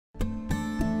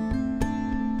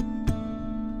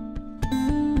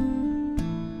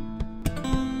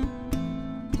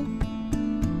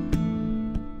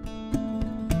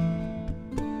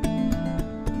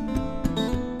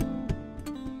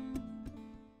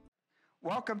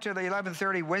Welcome to the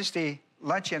 11:30 Wednesday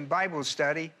Luncheon Bible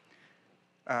Study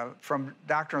from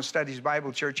Doctrinal Studies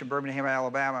Bible Church in Birmingham,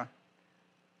 Alabama.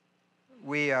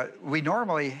 We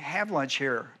normally have lunch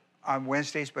here on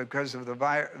Wednesdays, but because of the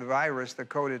virus, the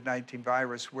COVID-19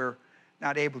 virus, we're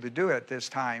not able to do it this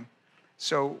time.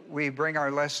 So we bring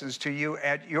our lessons to you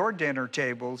at your dinner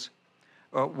tables,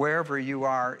 wherever you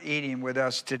are eating with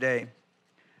us today.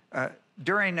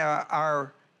 During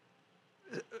our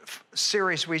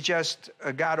series we just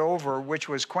got over, which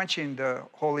was quenching the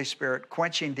Holy Spirit,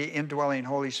 quenching the indwelling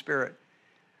Holy Spirit.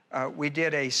 We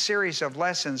did a series of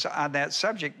lessons on that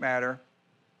subject matter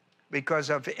because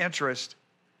of interest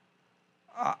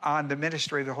on the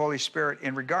ministry of the Holy Spirit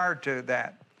in regard to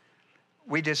that.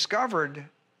 We discovered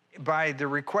by the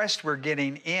request we're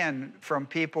getting in from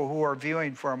people who are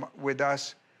viewing with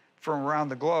us from around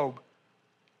the globe,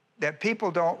 that people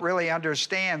don't really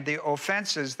understand the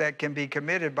offenses that can be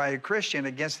committed by a Christian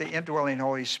against the indwelling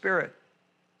Holy Spirit.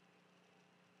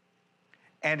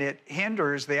 And it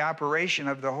hinders the operation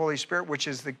of the Holy Spirit, which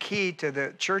is the key to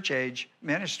the church age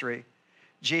ministry.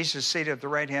 Jesus seated at the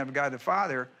right hand of God the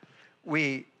Father.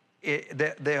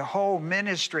 The whole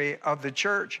ministry of the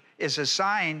church is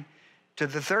assigned to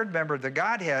the third member of the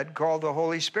Godhead called the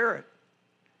Holy Spirit.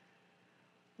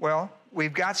 Well,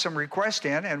 we've got some requests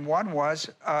in, and one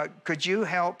was, could you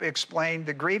help explain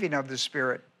the grieving of the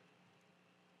Spirit?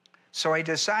 So I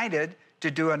decided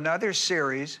to do another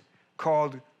series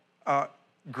called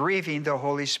Grieving the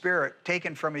Holy Spirit,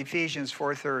 taken from Ephesians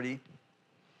 4:30.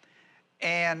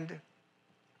 And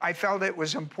I felt it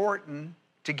was important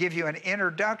to give you an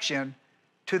introduction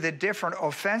to the different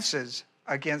offenses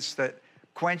against the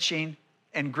quenching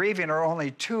and grieving are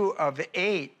only 2 of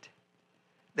 8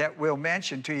 that we'll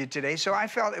mention to you today. So I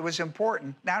felt it was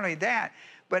important, not only that,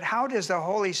 but how does the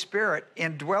Holy Spirit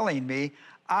indwelling me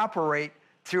operate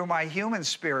through my human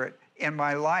spirit in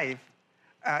my life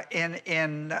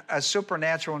in a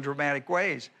supernatural and dramatic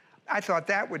ways? I thought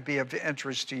that would be of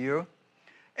interest to you.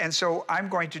 And so I'm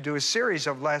going to do a series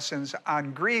of lessons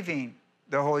on grieving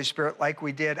the Holy Spirit like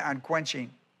we did on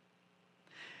quenching.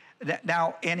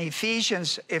 Now, in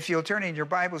Ephesians, if you'll turn in your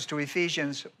Bibles to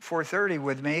Ephesians 4:30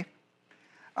 with me,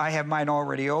 I have mine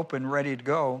already open, ready to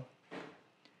go.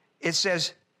 It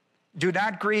says, do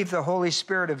not grieve the Holy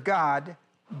Spirit of God,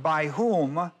 by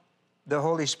whom, the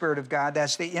Holy Spirit of God,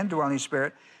 that's the indwelling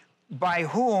Spirit, by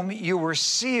whom you were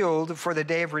sealed for the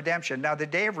day of redemption. Now, the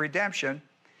day of redemption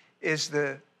is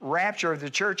the rapture of the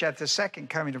church at the second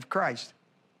coming of Christ.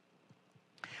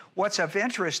 What's of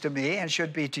interest to me, and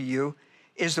should be to you,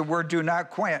 is the word do not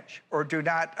quench, or do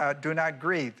not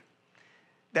grieve.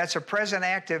 That's a present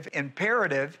active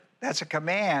imperative. That's a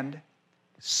command,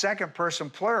 second person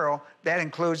plural. That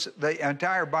includes the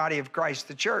entire body of Christ,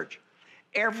 the church.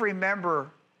 Every member,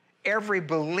 every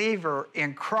believer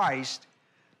in Christ,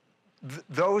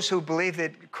 those who believe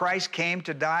that Christ came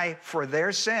to die for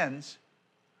their sins,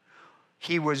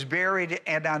 he was buried,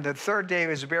 and on the third day of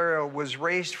his burial was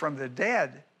raised from the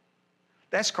dead.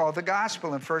 That's called the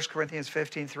gospel in 1 Corinthians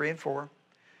 15:3 and 4.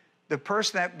 The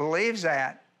person that believes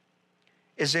that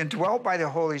is indwelt by the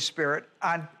Holy Spirit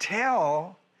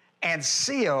until and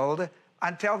sealed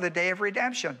until the day of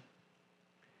redemption.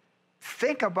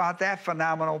 Think about that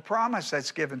phenomenal promise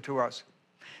that's given to us.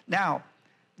 Now,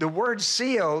 the word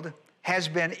sealed has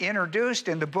been introduced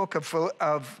in the book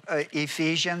of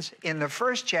Ephesians in the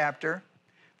first chapter,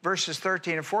 verses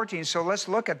 13 and 14. So let's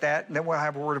look at that, and then we'll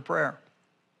have a word of prayer.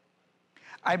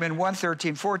 I'm in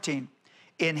 1:13-14.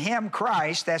 In him,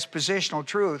 Christ, that's positional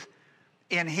truth,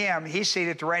 in him, he's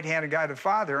seated at the right hand of God the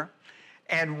Father.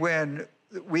 And when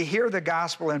we hear the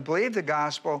gospel and believe the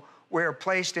gospel, we're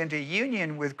placed into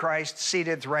union with Christ,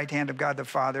 seated at the right hand of God the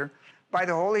Father, by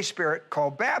the Holy Spirit,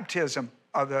 called baptism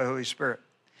of the Holy Spirit.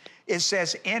 It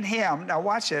says, in him, now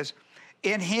watch this,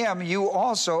 in him you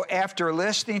also, after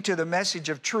listening to the message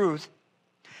of truth,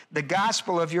 the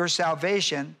gospel of your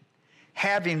salvation,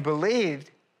 having believed,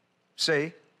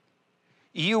 see,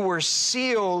 you were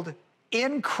sealed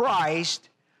in Christ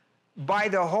by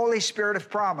the Holy Spirit of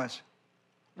promise,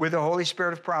 with the Holy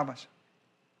Spirit of promise,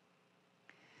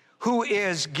 who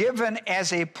is given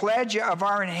as a pledge of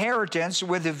our inheritance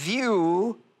with a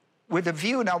view,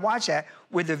 now watch that,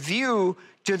 with a view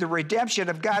to the redemption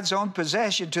of God's own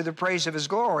possession to the praise of his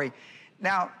glory.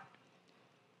 Now,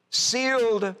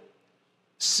 sealed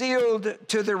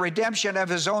to the redemption of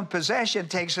his own possession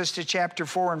takes us to chapter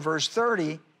 4 and verse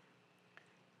 30,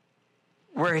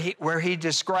 where he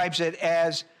describes it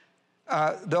as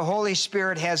the Holy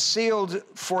Spirit has sealed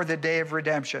for the day of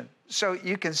redemption. So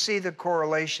you can see the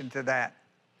correlation to that.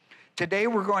 Today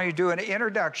we're going to do an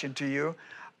introduction to you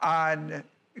on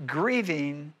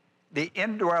grieving the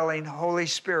indwelling Holy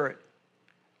Spirit.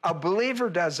 A believer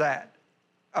does that.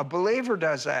 A believer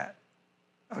does that,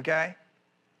 okay?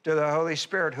 To the Holy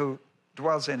Spirit who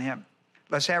dwells in him.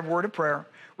 Let's have a word of prayer.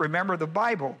 Remember the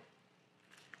Bible.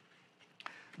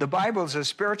 The Bible is a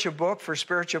spiritual book for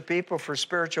spiritual people, for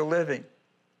spiritual living.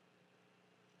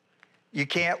 You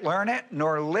can't learn it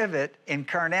nor live it in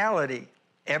carnality.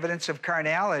 Evidence of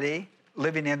carnality,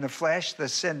 living in the flesh, the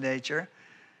sin nature,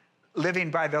 living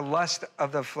by the lust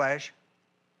of the flesh,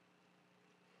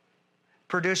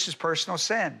 produces personal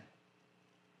sin.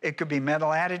 It could be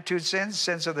mental attitude sins,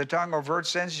 sins of the tongue, overt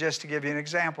sins, just to give you an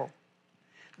example.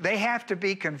 They have to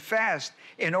be confessed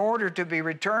in order to be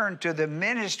returned to the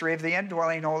ministry of the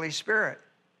indwelling Holy Spirit.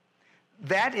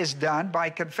 That is done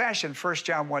by confession. 1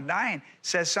 John 1:9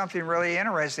 says something really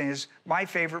interesting. It's my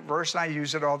favorite verse, and I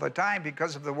use it all the time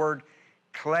because of the word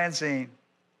cleansing.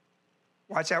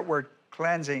 What's that word,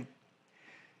 cleansing?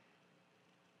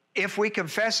 If we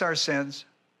confess our sins,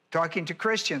 talking to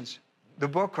Christians, the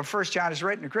book of 1 John is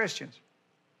written to Christians.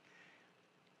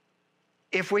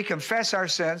 If we confess our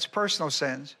sins, personal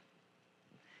sins,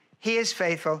 he is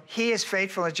faithful. He is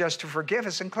faithful and just to forgive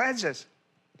us and cleanse us.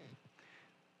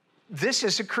 This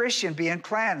is a Christian being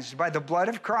cleansed by the blood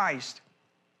of Christ,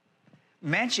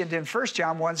 mentioned in 1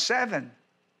 John 1:7.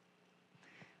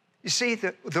 You see,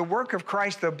 the work of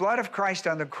Christ, the blood of Christ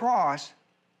on the cross,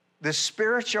 the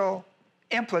spiritual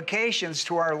implications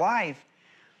to our life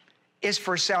is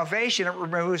for salvation. It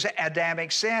removes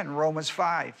Adamic sin, Romans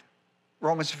 5.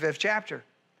 Romans 5th chapter.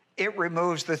 It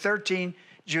removes the 13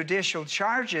 judicial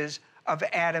charges of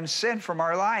Adam's sin from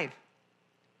our life.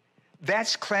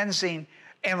 That's cleansing.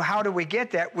 And how do we get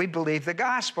that? We believe the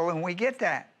gospel, and we get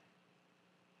that.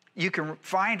 You can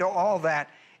find all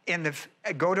that in the,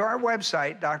 go to our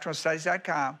website,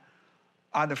 doctrinalstudies.com.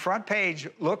 On the front page,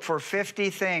 look for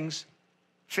 50 things,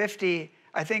 50,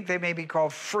 I think they may be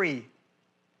called free,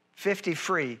 50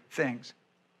 free things.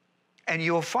 And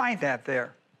you'll find that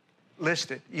there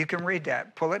listed. You can read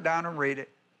that. Pull it down and read it,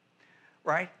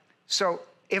 right? So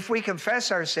if we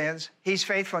confess our sins, he's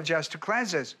faithful and just to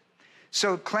cleanse us.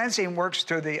 So cleansing works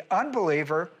to the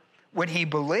unbeliever when he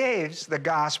believes the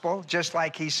gospel, just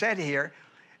like he said here.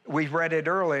 We read it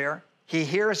earlier. He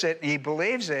hears it and he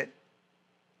believes it.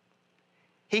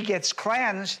 He gets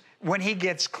cleansed. When he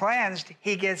gets cleansed,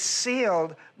 he gets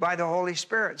sealed by the Holy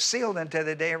Spirit, sealed into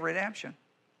the day of redemption.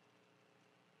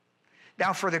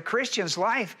 Now, for the Christian's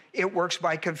life, it works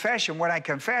by confession. When I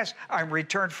confess, I'm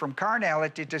returned from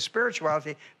carnality to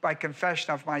spirituality by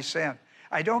confession of my sin.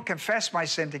 I don't confess my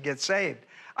sin to get saved.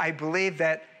 I believe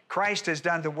that Christ has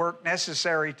done the work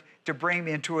necessary to bring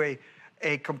me into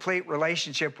a complete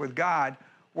relationship with God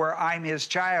where I'm his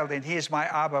child and he is my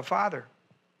Abba Father.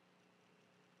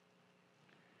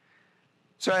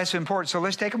 So that's important. So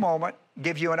let's take a moment,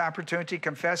 give you an opportunity to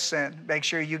confess sin. Make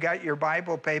sure you got your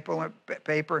Bible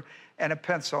paper and a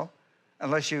pencil.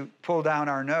 Unless you pull down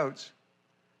our notes,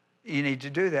 you need to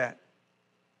do that.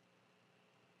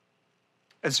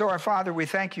 And so, our Father, we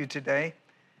thank you today.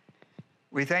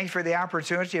 We thank you for the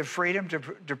opportunity of freedom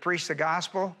to preach the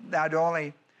gospel, not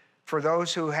only for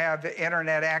those who have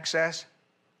internet access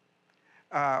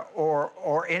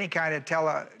or any kind of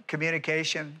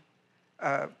telecommunication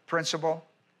principle.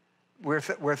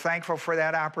 We're thankful for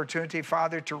that opportunity,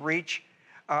 Father, to reach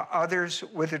others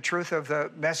with the truth of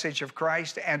the message of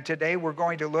Christ. And today we're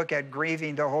going to look at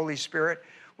grieving the Holy Spirit.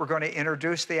 We're going to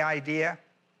introduce the idea.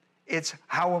 It's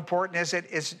how important is it?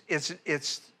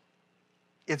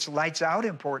 It's lights out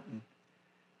important.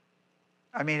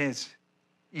 I mean,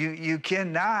 you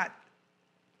cannot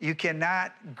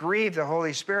grieve the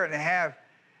Holy Spirit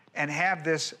and have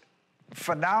this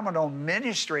phenomenal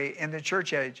ministry in the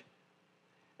church age.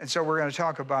 And so we're going to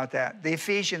talk about that. The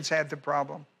Ephesians had the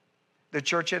problem, the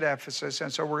church at Ephesus,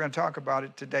 and so we're going to talk about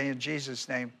it today in Jesus'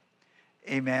 name.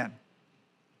 Amen.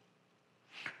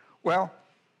 Well,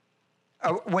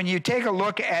 when you take a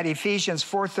look at Ephesians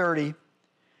 4:30,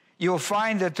 you'll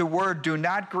find that the word do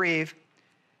not grieve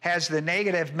has the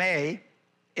negative may,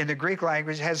 in the Greek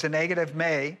language, has the negative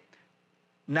may,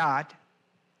 not.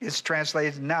 It's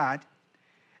translated not.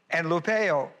 And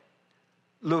lupeo.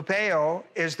 Lupeo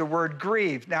is the word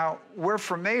grieve. Now, we're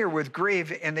familiar with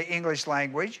grieve in the English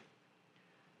language.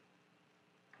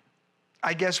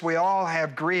 I guess we all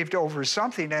have grieved over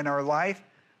something in our life.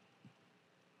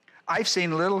 I've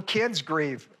seen little kids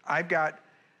grieve. I've got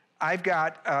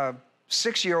a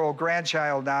 6-year-old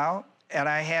grandchild now, and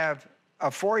I have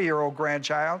a 4-year-old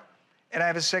grandchild, and I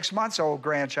have a 6-month-old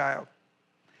grandchild.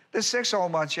 The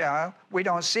 6-month-old child, we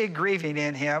don't see grieving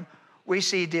in him. We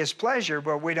see displeasure,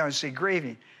 but we don't see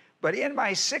grieving. But in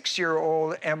my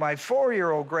 6-year-old and my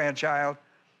 4-year-old grandchild,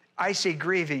 I see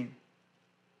grieving.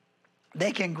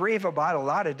 They can grieve about a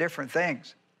lot of different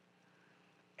things.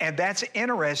 And that's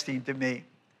interesting to me.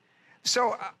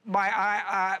 So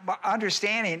my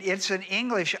understanding, it's an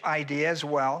English idea as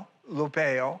well,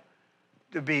 lupeo,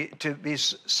 to be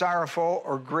sorrowful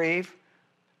or grieve,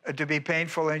 to be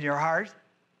painful in your heart.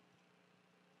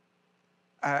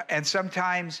 And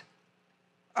sometimes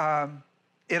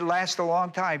it lasts a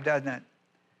long time, doesn't it?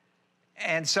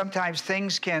 And sometimes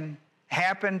things can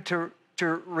happen to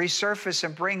resurface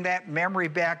and bring that memory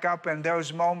back up in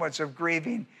those moments of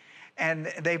grieving, and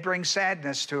they bring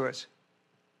sadness to us.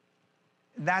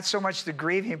 Not so much the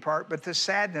grieving part, but the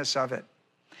sadness of it.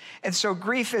 And so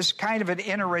grief is kind of an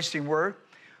interesting word.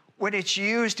 When it's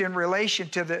used in relation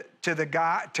to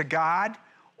God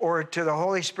or to the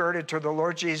Holy Spirit or to the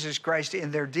Lord Jesus Christ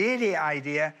in their deity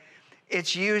idea,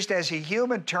 it's used as a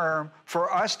human term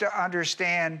for us to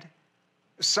understand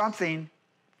something.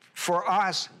 For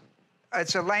us,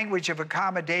 it's a language of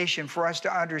accommodation for us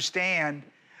to understand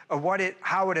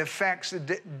how it affects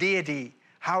the deity,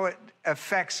 how it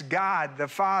affects God, the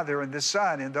Father, and the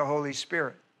Son, and the Holy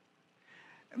Spirit.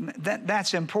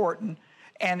 That's important,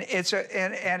 and it's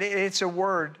a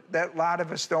word that a lot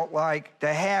of us don't like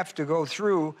to have to go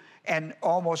through, and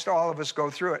almost all of us go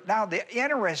through it. Now, the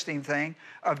interesting thing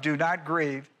of do not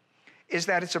grieve is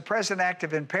that it's a present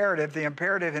active imperative. The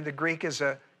imperative in the Greek is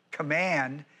a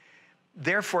command.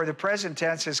 Therefore, the present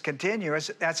tense is continuous.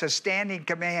 That's a standing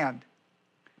command.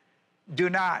 Do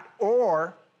not,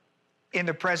 or in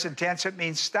the present tense, it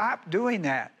means stop doing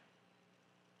that.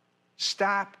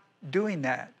 Stop doing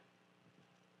that.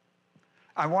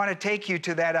 I want to take you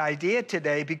to that idea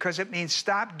today because it means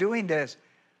stop doing this.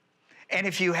 And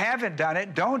if you haven't done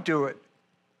it, don't do it.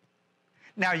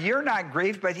 Now, you're not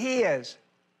grieved, but he is.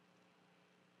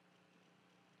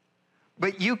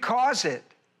 But you cause it.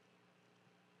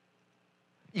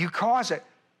 You cause it.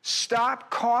 Stop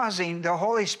causing the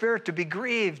Holy Spirit to be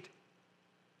grieved,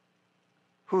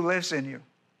 who lives in you.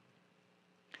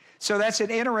 So that's an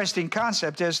interesting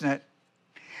concept, isn't it?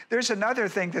 There's another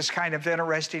thing that's kind of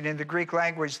interesting in the Greek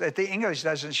language that the English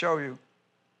doesn't show you.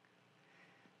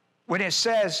 When it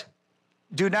says,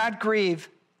 do not grieve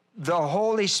the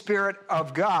Holy Spirit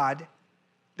of God,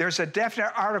 there's a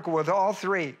definite article with all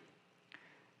three.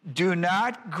 Do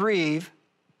not grieve.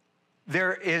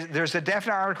 There's a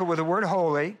definite article with the word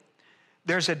holy.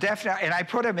 There's a definite, and I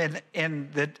put them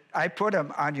I put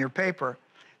them on your paper.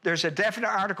 There's a definite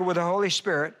article with the Holy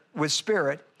Spirit, with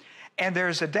Spirit, and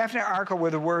there's a definite article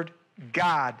with the word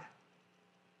God.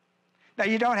 Now,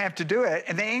 you don't have to do it,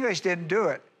 and the English didn't do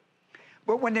it.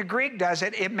 But when the Greek does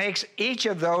it, it makes each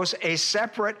of those a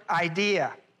separate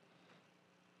idea.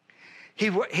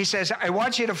 He says, I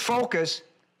want you to focus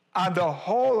on the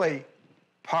holy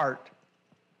part.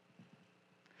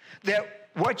 That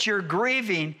what you're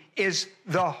grieving is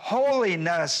the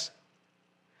holiness.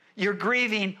 You're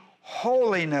grieving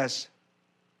holiness.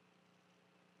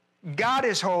 God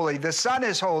is holy. The Son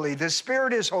is holy. The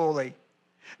Spirit is holy.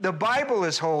 The Bible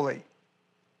is holy.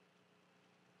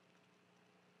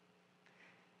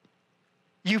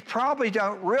 You probably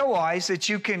don't realize that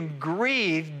you can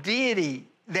grieve deity,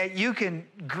 that you can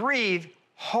grieve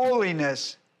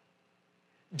holiness.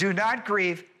 Do not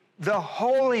grieve the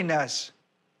holiness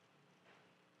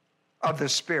of the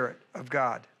Spirit of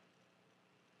God.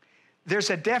 There's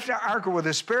a definite article with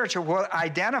the spiritual what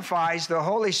identifies the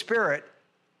Holy Spirit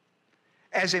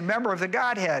as a member of the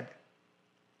Godhead.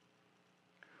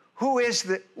 Who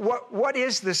is what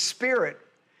is the Spirit?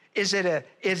 Is it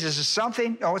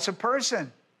something? No, it's a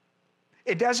person.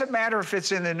 It doesn't matter if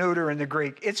it's in the neuter or in the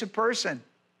Greek. It's a person.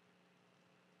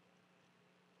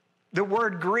 The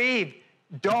word grieve,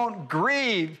 don't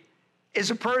grieve,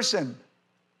 is a person.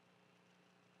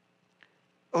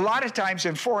 A lot of times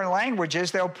in foreign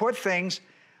languages, they'll put things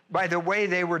by the way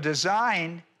they were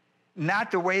designed,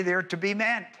 not the way they're to be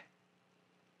meant.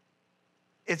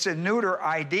 It's a neuter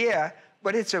idea,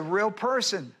 but it's a real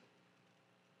person.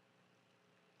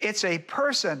 It's a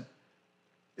person.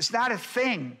 It's not a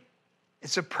thing.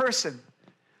 It's a person.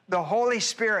 The Holy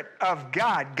Spirit of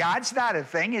God. God's not a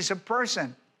thing, he's a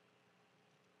person.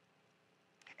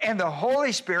 And the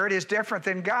Holy Spirit is different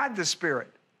than God the Spirit.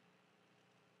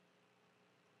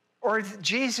 Or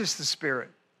Jesus the Spirit.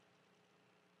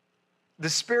 The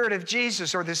Spirit of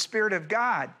Jesus or the Spirit of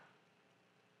God.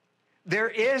 There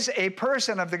is a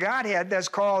person of the Godhead that's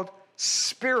called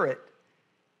Spirit.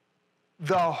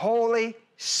 The Holy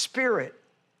Spirit.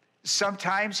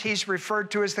 Sometimes he's referred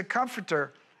to as the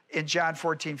Comforter in John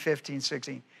 14, 15,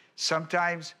 16.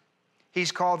 Sometimes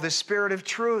he's called the Spirit of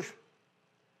Truth.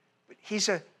 But he's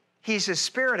a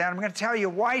spirit, and I'm going to tell you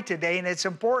why today, and it's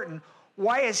important.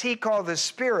 Why is he called the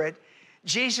Spirit?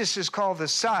 Jesus is called the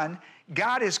Son.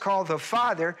 God is called the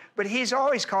Father, but he's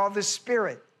always called the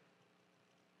Spirit.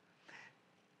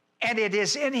 And it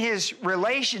is in his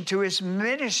relation to his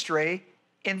ministry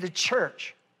in the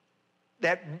church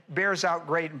that bears out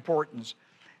great importance.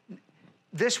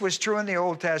 This was true in the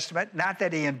Old Testament, not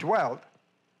that he indwelt,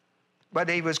 but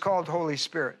he was called Holy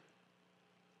Spirit.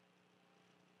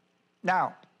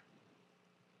 Now,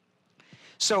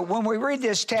 so when we read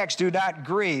this text, do not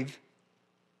grieve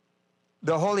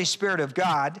the Holy Spirit of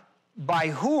God, by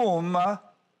whom,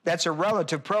 that's a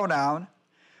relative pronoun,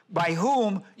 by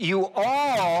whom you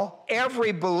all,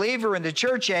 every believer in the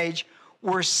church age,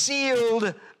 were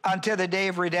sealed unto the day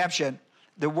of redemption.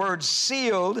 The word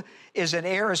sealed is an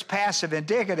aorist passive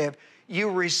indicative. You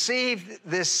received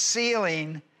this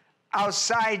sealing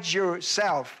outside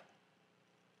yourself.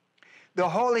 The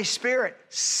Holy Spirit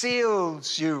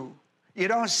seals you. You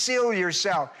don't seal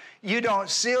yourself. You don't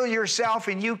seal yourself,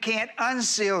 and you can't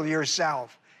unseal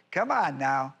yourself. Come on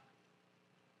now.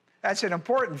 That's an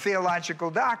important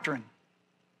theological doctrine.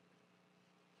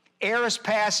 Aorist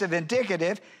passive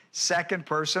indicative, second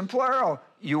person plural,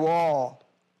 you all.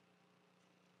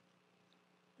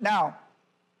 Now,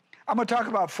 I'm going to talk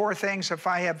about 4 things if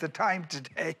I have the time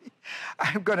today.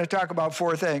 I'm going to talk about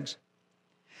 4 things.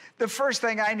 The first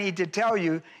thing I need to tell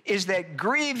you is that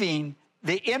grieving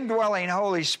the indwelling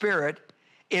Holy Spirit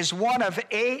is one of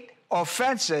 8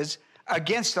 offenses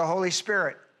against the Holy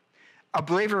Spirit. A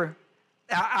believer,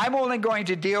 I'm only going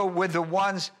to deal with the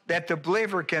ones that the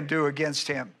believer can do against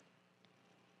him.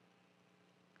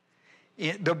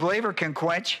 The believer can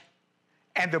quench,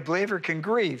 and the believer can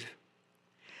grieve.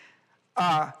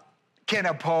 Can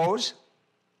oppose,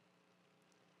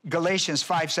 Galatians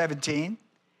 5:17,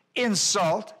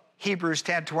 insult, Hebrews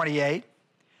 10:28,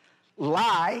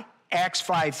 lie, Acts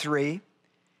 5:3,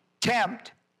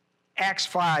 tempt, Acts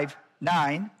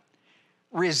 5:9,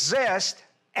 resist,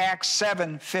 Acts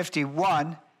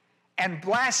 7:51, and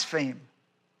blaspheme,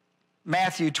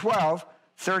 Matthew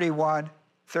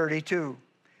 12:31-32.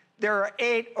 There are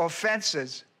 8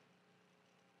 offenses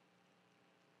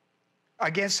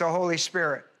against the Holy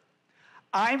Spirit.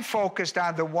 I'm focused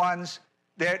on the ones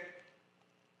that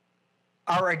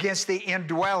are against the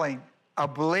indwelling, a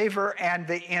believer and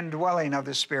the indwelling of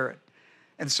the Spirit.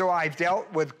 And so I've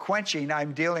dealt with quenching,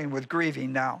 I'm dealing with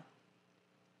grieving now.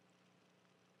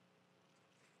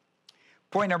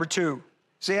 Point number 2.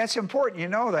 See, that's important, you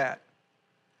know that.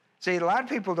 See, a lot of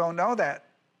people don't know that.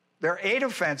 There are 8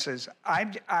 offenses.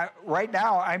 Right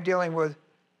now, I'm dealing with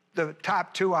the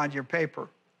top 2 on your paper.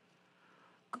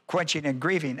 Quenching and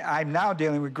grieving. I'm now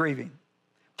dealing with grieving.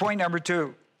 Point number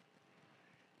 2.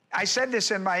 I said this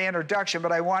in my introduction,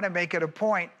 but I want to make it a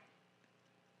point.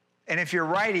 And if you're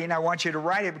writing, I want you to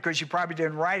write it because you probably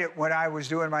didn't write it when I was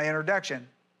doing my introduction.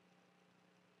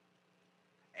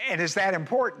 And is that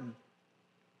important?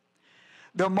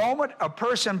 The moment a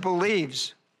person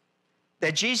believes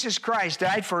that Jesus Christ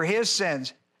died for his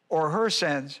sins or her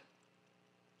sins,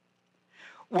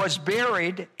 was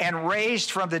buried and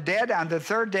raised from the dead on the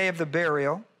 3rd day of the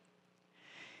burial,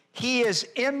 he is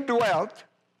indwelt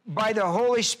by the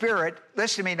Holy Spirit,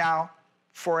 listen to me now,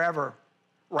 forever.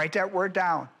 Write that word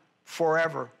down,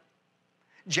 forever.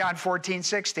 John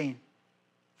 14:16,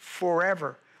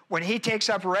 forever. When he takes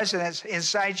up residence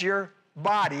inside your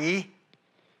body,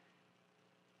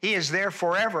 he is there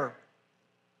forever.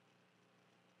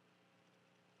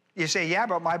 You say, yeah,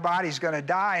 but my body's going to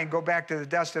die and go back to the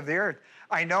dust of the earth.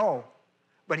 I know,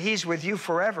 but he's with you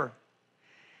forever.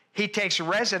 He takes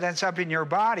residence up in your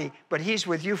body, but he's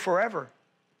with you forever.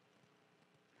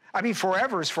 I mean,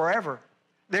 forever is forever.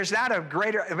 There's not a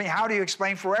greater, how do you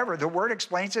explain forever? The word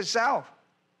explains itself.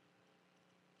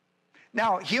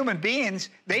 Now, human beings,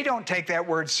 they don't take that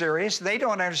word serious. They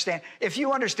don't understand. If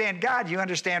you understand God, you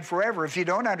understand forever. If you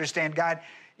don't understand God,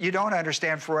 you don't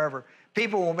understand forever.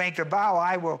 People will make the vow,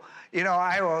 I will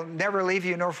never leave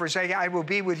you nor forsake you. I will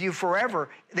be with you forever.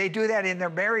 They do that in their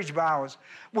marriage vows.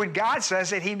 When God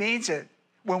says it, he means it.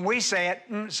 When we say it,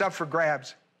 it's up for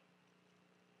grabs.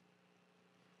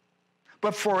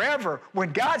 But forever,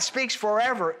 when God speaks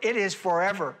forever, it is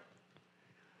forever.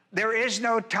 There is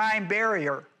no time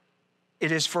barrier.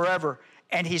 It is forever.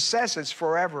 And he says it's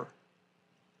forever.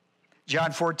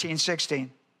 John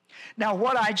 14:16. Now,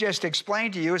 what I just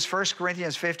explained to you is 1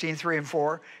 Corinthians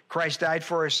 15:3-4. Christ died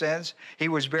for our sins. He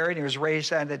was buried. He was raised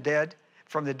from the dead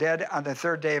on the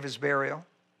 3rd day of his burial.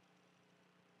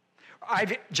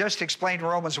 I've just explained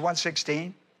Romans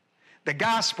 1:16. The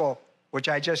gospel, which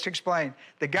I just explained,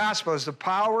 the gospel is the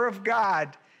power of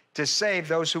God to save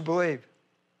those who believe.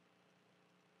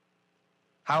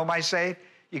 How am I saved?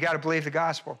 You got to believe the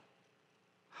gospel.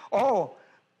 Oh,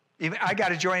 I got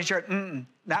to join a church.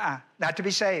 Nah, not to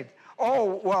be saved.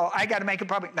 Oh, well, I got to make it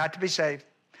public. Not to be saved.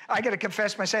 I got to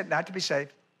confess my sin. Not to be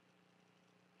saved.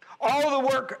 All the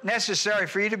work necessary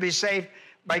for you to be saved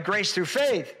by grace through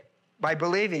faith, by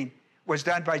believing, was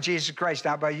done by Jesus Christ,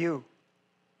 not by you.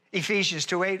 Ephesians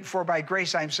 2:8, for by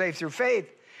grace I am saved through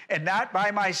faith, and not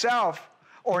by myself,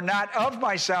 or not of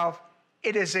myself.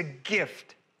 It is a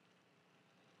gift.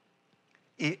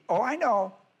 Oh, I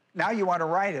know. Now you want to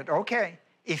write it. Okay.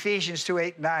 Ephesians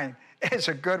 2:8-9. It's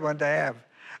a good one to have.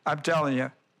 I'm telling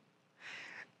you.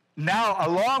 Now,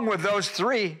 along with those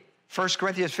three, 1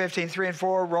 Corinthians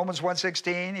 15:3-4, Romans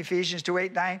 1:16, Ephesians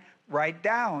 2:8-9, write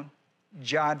down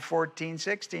John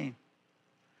 14:16.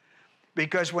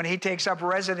 Because when he takes up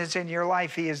residence in your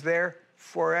life, he is there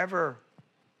forever.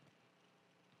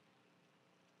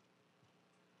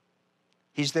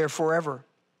 He's there forever.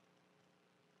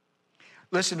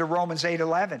 Listen to Romans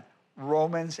 8:11.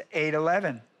 Romans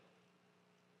 8:11.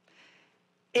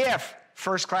 If,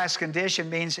 first class condition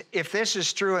means if this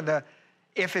is true in the,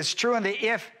 if it's true in the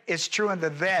if, it's true in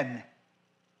the then.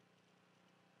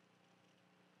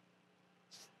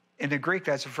 In the Greek,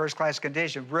 that's a first class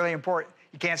condition. Really important.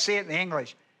 You can't see it in the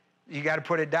English. You got to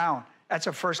put it down. That's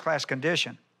a first class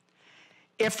condition.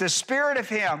 If the Spirit of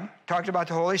him, talked about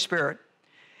the Holy Spirit,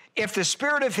 if the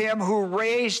Spirit of him who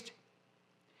raised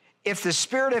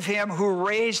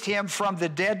him from the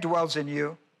dead dwells in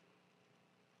you,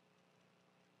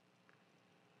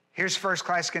 here's first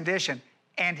class condition,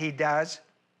 and he does.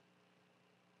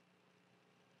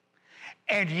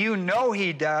 And you know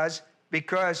he does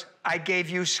because I gave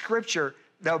you scripture.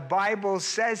 The Bible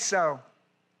says so.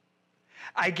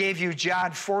 I gave you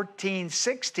John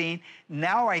 14:16.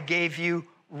 Now I gave you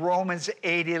Romans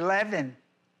 8:11.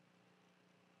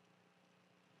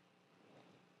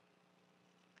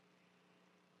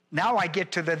 Now I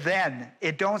get to the then.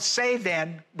 It don't say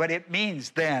then, but it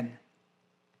means then.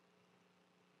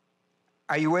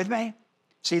 Are you with me?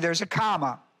 See, there's a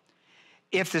comma.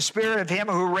 If the Spirit of him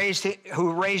who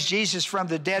raised Jesus from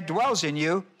the dead dwells in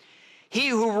you, he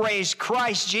who raised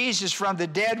Christ Jesus from the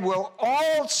dead will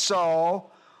also,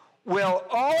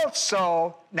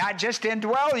 not just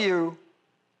indwell you,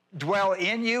 dwell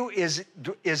in you is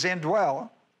indwell.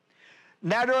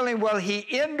 Not only will he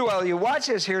indwell you, watch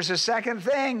this, here's the second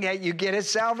thing that you get at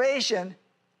salvation,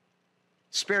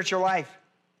 spiritual life.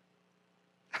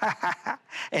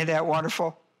 Ain't that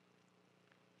wonderful?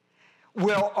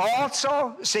 Will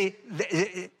also, see,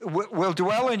 will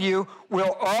dwell in you,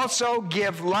 will also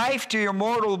give life to your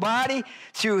mortal body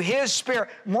through his Spirit.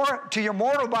 More to your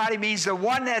mortal body means the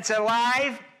one that's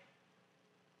alive,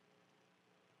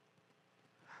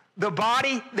 the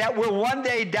body that will one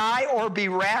day die or be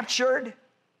raptured.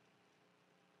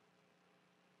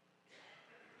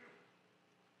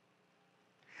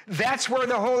 That's where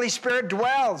the Holy Spirit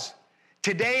dwells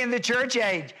today in the church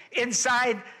age,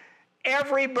 inside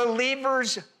every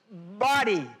believer's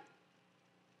body.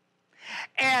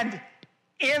 And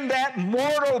in that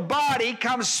mortal body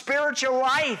comes spiritual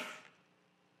life.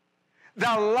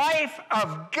 The life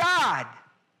of God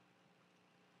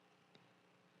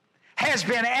has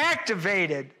been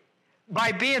activated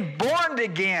by being born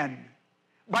again,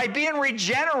 by being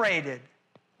regenerated.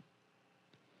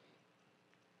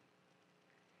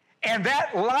 And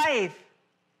that life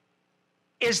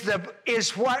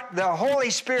is what the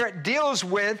Holy Spirit deals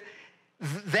with.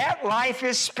 That life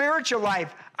is spiritual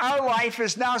life. Our life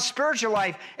is now spiritual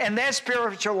life, and that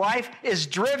spiritual life is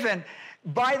driven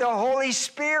by the Holy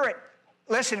Spirit.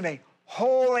 Listen to me.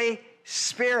 Holy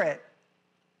Spirit.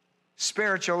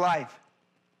 Spiritual life.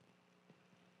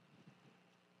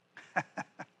 I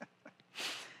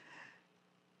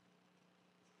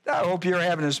hope you're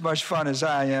having as much fun as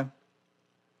I am.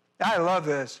 I love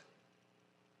this.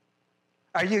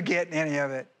 Are you getting any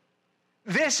of it?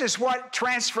 This is what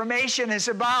transformation is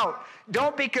about.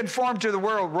 Don't be conformed to the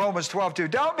world, Romans 12:2.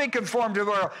 Don't be conformed to the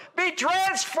world. Be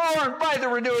transformed by the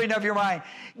renewing of your mind.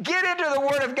 Get into the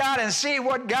Word of God and see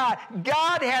what God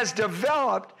has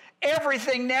developed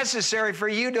everything necessary for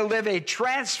you to live a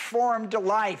transformed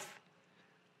life.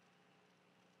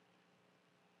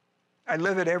 I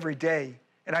live it every day,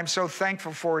 and I'm so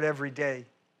thankful for it every day.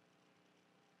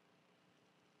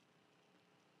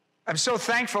 I'm so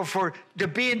thankful to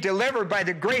being delivered by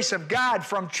the grace of God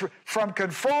from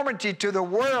conformity to the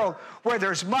world where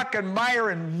there's muck and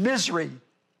mire and misery.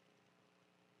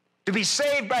 To be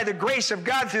saved by the grace of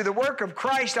God through the work of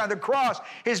Christ on the cross,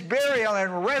 his burial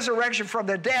and resurrection from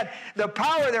the dead. The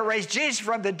power that raised Jesus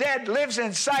from the dead lives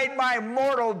inside my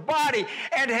mortal body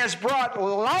and has brought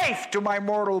life to my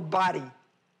mortal body.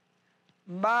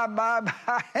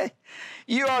 My.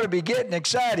 You ought to be getting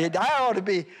excited. You ought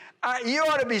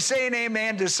to be saying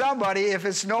amen to somebody if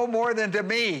it's no more than to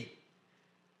me.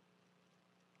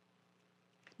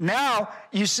 Now,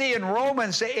 you see in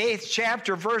Romans, the 8th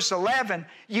chapter, verse 11,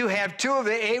 you have 2 of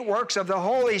the 8 works of the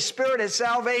Holy Spirit at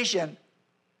salvation.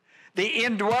 The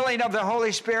indwelling of the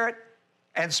Holy Spirit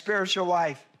and spiritual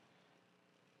life.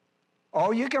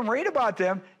 Oh, you can read about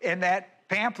them in that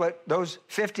pamphlet, those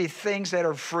 50 things that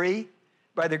are free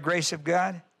by the grace of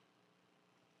God.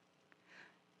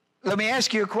 Let me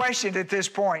ask you a question at this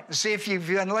point and see if you've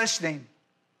been listening.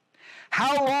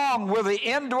 How long will the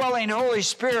indwelling Holy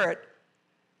Spirit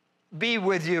be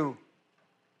with you?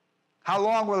 How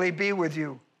long will he be with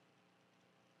you?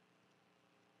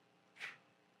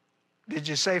 Did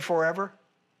you say forever?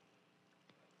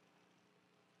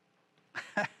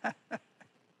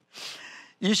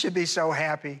 You should be so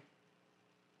happy.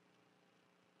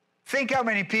 Think how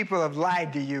many people have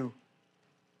lied to you.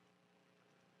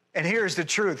 And here's the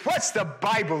truth. What's the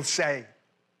Bible say?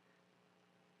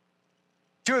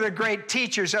 2 of the great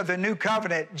teachers of the New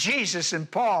Covenant, Jesus and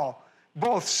Paul,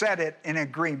 both said it in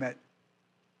agreement.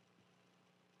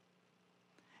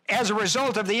 As a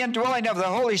result of the indwelling of the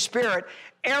Holy Spirit,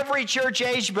 every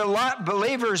church-age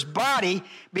believer's body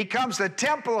becomes the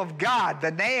temple of God,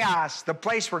 the naos, the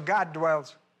place where God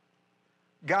dwells.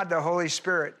 God, the Holy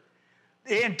Spirit.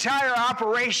 The entire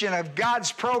operation of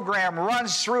God's program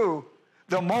runs through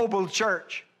the mobile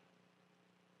church.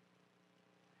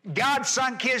 God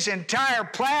sunk his entire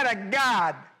plan of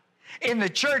God in the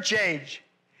church age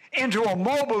into a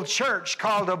mobile church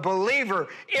called a believer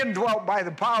indwelt by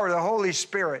the power of the Holy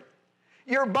Spirit.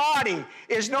 Your body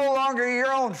is no longer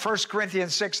your own, 1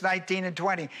 Corinthians 6:19 and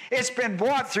 20. It's been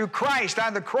bought through Christ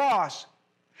on the cross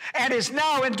and is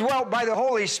now indwelt by the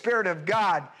Holy Spirit of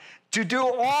God to do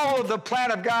all of the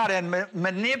plan of God and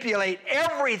manipulate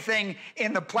everything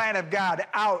in the plan of God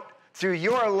out through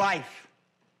your life.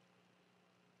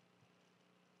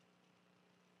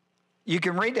 You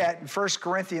can read that in 1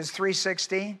 Corinthians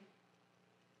 3:16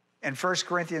 and 1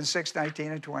 Corinthians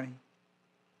 6:19 and 20.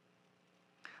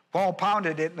 Paul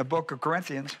pounded it in the book of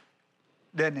Corinthians,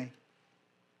 didn't he?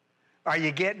 Are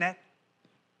you getting it?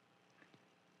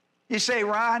 You say,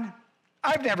 Ron,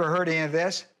 I've never heard any of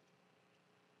this.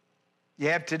 You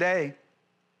have today.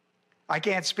 I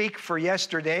can't speak for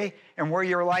yesterday and where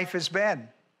your life has been.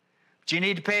 But you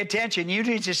need to pay attention. You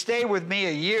need to stay with me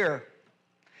a year.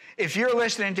 If you're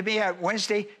listening to me at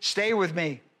Wednesday, stay with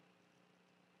me.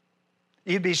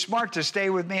 You'd be smart to stay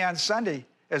with me on Sunday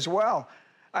as well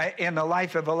in the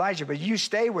life of Elijah, but you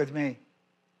stay with me.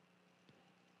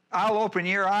 I'll open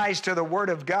your eyes to the Word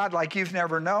of God like you've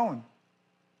never known.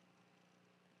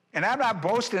 And I'm not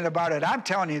boasting about it. I'm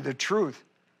telling you the truth.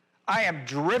 I am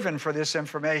driven for this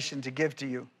information to give to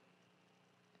you.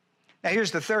 Now,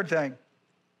 here's the third thing.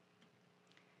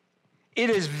 It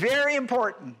is very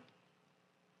important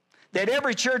that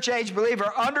every church-age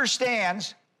believer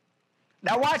understands,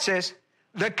 now watch this,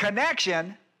 the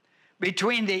connection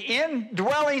between the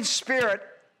indwelling Spirit,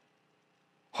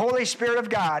 Holy Spirit of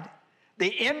God, the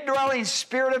indwelling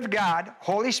Spirit of God,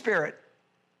 Holy Spirit,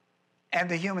 and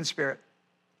the human spirit.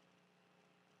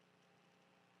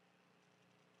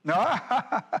 No?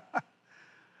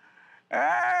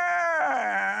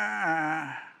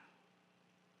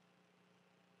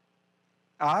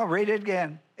 I'll read it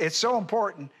again. It's so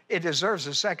important, it deserves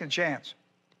a second chance.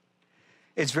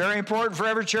 It's very important for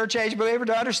every church-age believer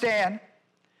to understand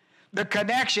the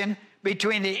connection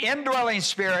between the indwelling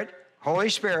Spirit, Holy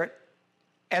Spirit,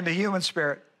 and the human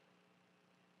spirit.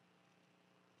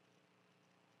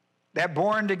 That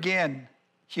born-again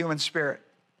human spirit.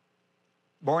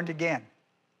 Born again.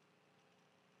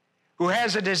 Who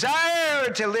has a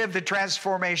desire to live the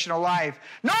transformational life.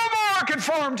 No more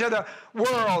conformed to the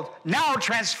world, now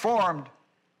transformed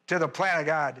to the plan of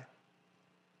God.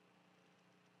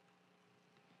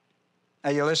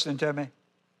 Are you listening to me?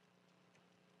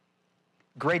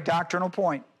 Great doctrinal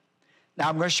point. Now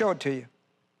I'm going to show it to you.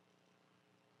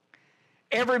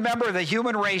 Every member of the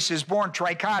human race is born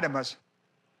trichotomous.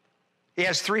 He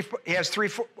has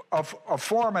a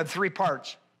form of 3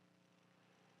 parts.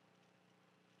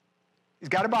 He's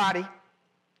got a body,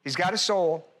 he's got a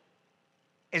soul,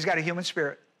 he's got a human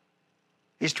spirit.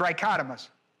 He's trichotomous.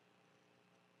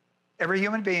 Every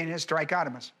human being is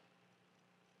trichotomous.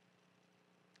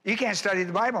 You can't study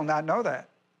the Bible and not know that.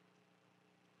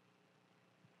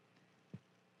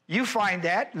 You find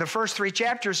that in the first 3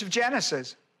 chapters of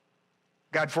Genesis.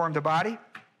 God formed the body.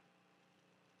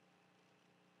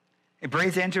 He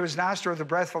breathed into his nostril the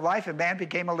breath of life, and man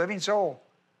became a living soul.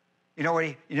 You know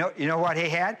what he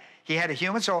had? He had a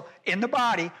human soul. In the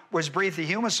body was breathed the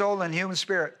human soul and human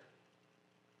spirit.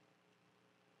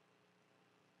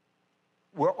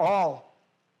 We're all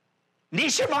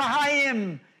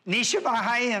Nishamahayim,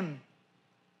 Nishamahayim.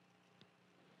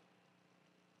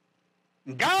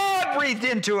 God breathed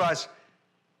into us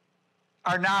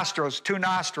our nostrils, 2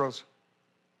 nostrils.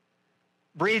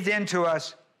 Breathed into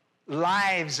us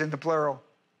lives in the plural.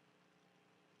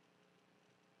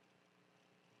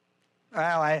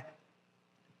 Well, I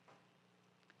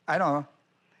don't know.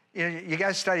 You got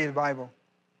to study the Bible.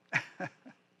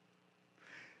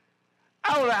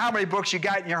 I don't know how many books you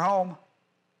got in your home.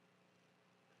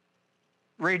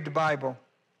 Read the Bible.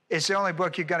 It's the only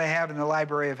book you're going to have in the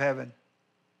library of heaven.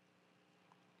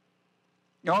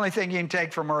 The only thing you can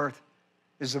take from earth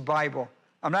is the Bible.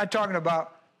 I'm not talking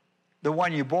about the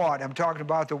one you bought. I'm talking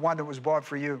about the one that was bought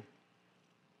for you.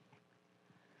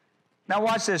 Now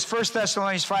watch this, 1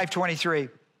 Thessalonians 5:23.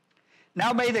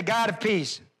 Now may the God of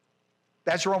peace,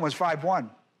 that's Romans 5:1.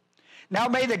 Now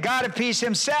may the God of peace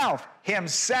himself,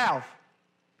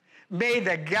 may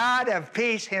the God of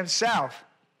peace himself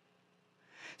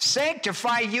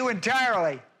sanctify you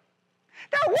entirely.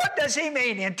 Now what does he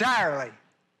mean entirely?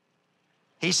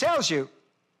 He tells you,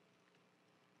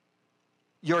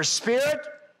 your spirit,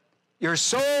 your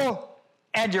soul,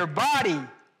 and your body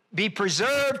be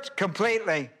preserved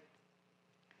completely.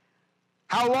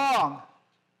 How long?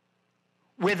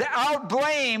 Without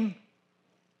blame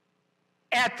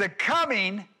at the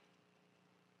coming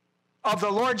of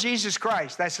the Lord Jesus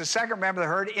Christ. That's the second member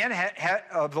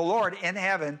of the Lord in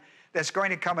heaven that's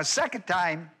going to come a second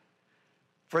time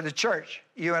for the church,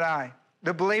 you and I,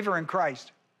 the believer in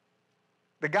Christ,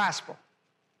 the gospel.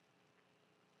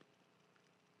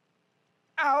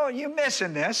 Oh, you're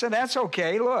missing this, and that's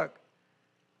okay. Look,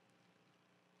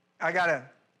 I got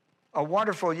a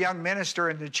wonderful young minister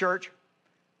in the church.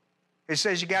 He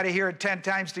says you got to hear it 10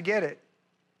 times to get it.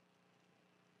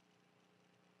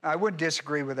 I wouldn't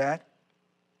disagree with that.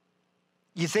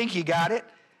 You think you got it,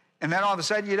 and then all of a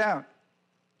sudden you don't.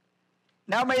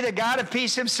 Now may the God of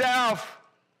peace himself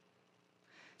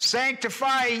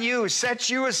sanctify you, set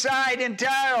you aside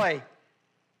entirely.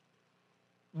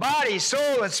 Body,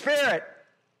 soul, and spirit.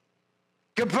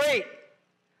 Complete.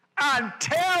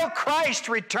 Until Christ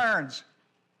returns.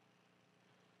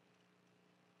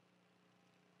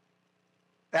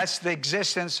 That's the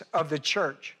existence of the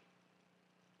church.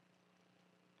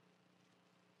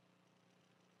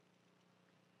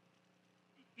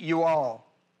 You all.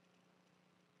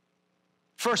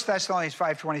 1 Thessalonians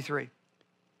 5:23.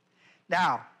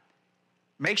 Now,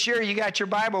 make sure you got your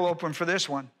Bible open for this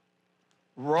one.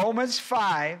 Romans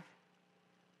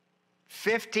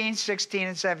 5:15, 16,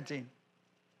 and 17.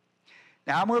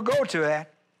 Now, I'm going to go to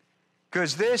that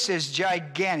because this is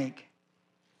gigantic.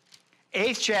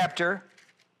 8th chapter.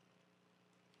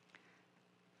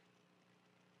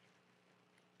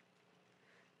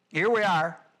 Here we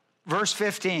are, verse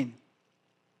 15.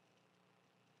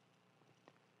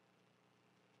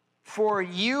 For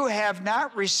you have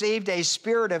not received a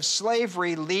spirit of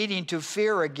slavery leading to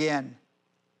fear again.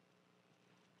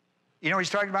 You know what he's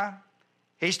talking about?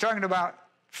 He's talking about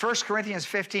 1 Corinthians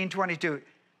 15:22.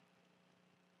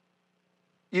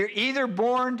 You're either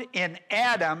born in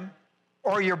Adam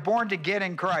or you're born again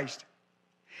in Christ.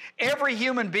 Every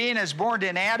human being is born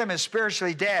in Adam is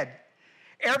spiritually dead.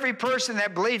 Every person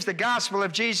that believes the gospel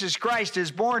of Jesus Christ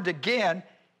is born again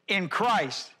in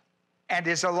Christ and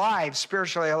is alive,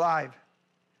 spiritually alive.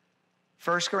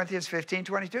 1 Corinthians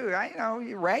 15:22.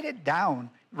 You write it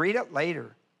down. Read it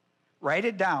later. Write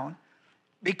it down.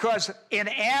 Because in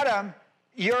Adam,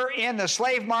 you're in the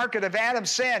slave market of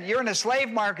Adam's sin. You're in the slave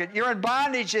market. You're in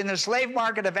bondage in the slave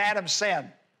market of Adam's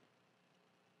sin.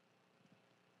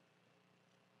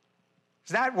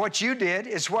 It's not what you did.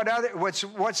 It's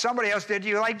what somebody else did to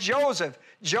you, like Joseph.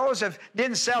 Joseph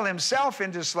didn't sell himself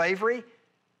into slavery.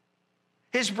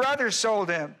 His brothers sold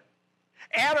him.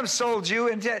 Adam sold you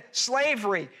into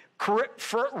slavery.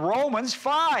 For Romans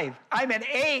 5. I'm in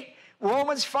 8.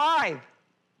 Romans 5.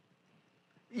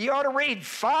 You ought to read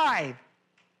 5.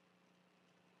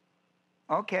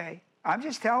 Okay. I'm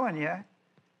just telling you.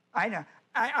 I know.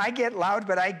 I get loud,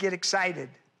 but I get excited.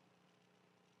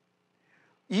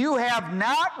 You have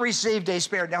not received a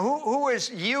spirit. Now, who is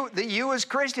you? You as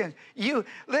Christians. You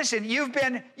listen. You've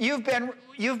been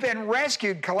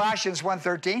rescued. Colossians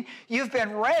 1:13. You've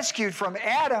been rescued from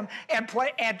Adam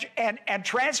and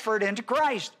transferred into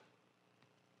Christ.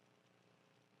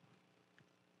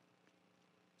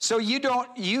 So you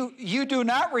do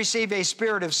not receive a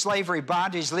spirit of slavery,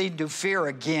 bondage, leading to fear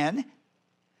again,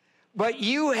 but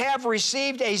you have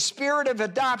received a spirit of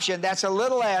adoption. That's a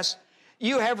little s.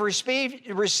 you have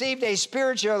received a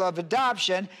spiritual of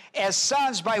adoption as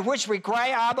sons, by which we cry,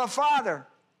 Abba, Father.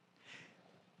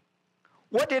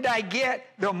 What did I get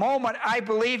the moment I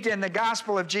believed in the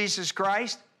gospel of Jesus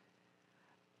Christ?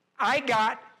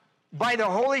 By the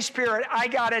Holy Spirit, I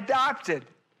got adopted.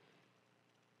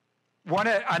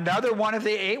 Another one of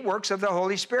the 8 works of the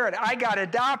Holy Spirit. I got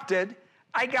adopted.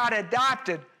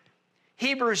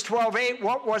 Hebrews 12:8,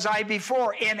 what was I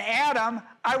before? In Adam,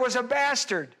 I was a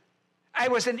bastard. I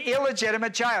was an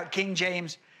illegitimate child. King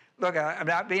James, look, I'm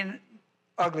not being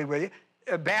ugly with you.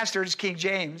 A bastard is King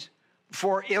James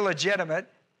for illegitimate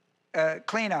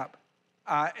cleanup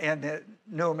in the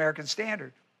New American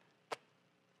Standard.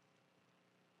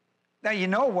 Now, you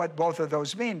know what both of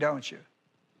those mean, don't you?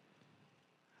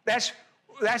 That's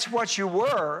what you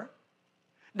were.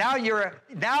 Now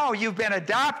you've been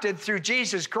adopted through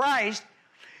Jesus Christ.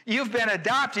 You've been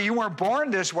adopted. You weren't born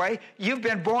this way. You've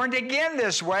been born again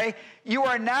this way. You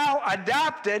are now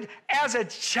adopted as a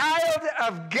child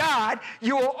of God.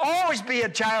 You will always be a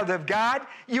child of God.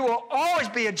 You will always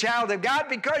be a child of God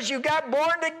because you got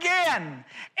born again.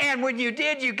 And when you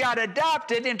did, you got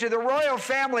adopted into the royal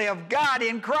family of God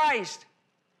in Christ.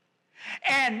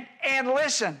 And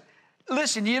listen,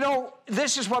 you know,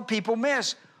 this is what people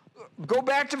miss. Go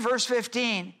back to verse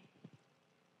 15.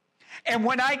 And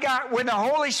when the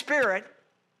Holy Spirit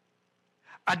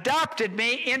adopted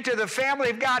me into the family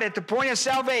of God at the point of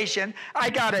salvation, I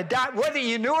got adopted. Whether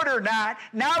you knew it or not,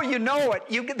 now you know it.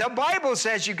 The Bible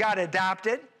says you got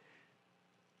adopted.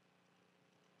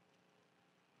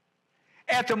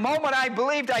 At the moment I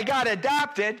believed I got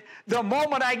adopted, the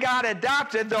moment I got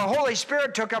adopted, the Holy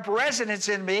Spirit took up residence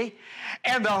in me,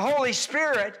 and the Holy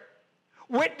Spirit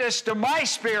witnessed to my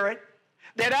spirit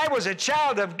that I was a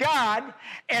child of God,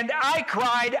 and I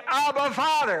cried, Abba,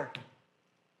 Father.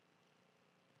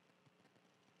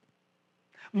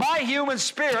 My human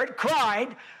spirit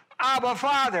cried, Abba,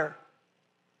 Father.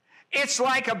 It's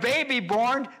like a baby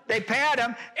born. They pat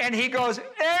him, and he goes,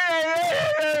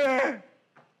 eh.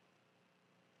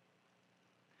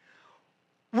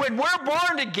 When we're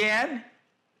born again,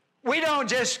 we don't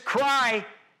just cry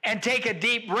and take a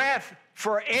deep breath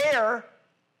for air.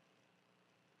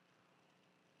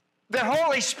 The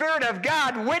Holy Spirit of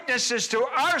God witnesses to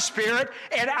our spirit,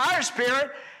 and our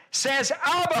spirit says,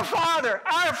 Abba, Father.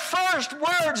 Our first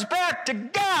words back to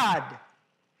God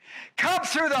come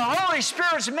through the Holy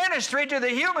Spirit's ministry to the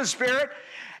human spirit,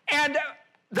 and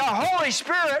the Holy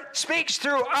Spirit speaks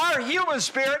through our human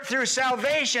spirit through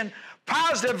salvation,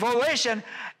 positive volition,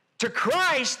 to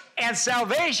Christ, and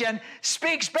salvation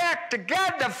speaks back to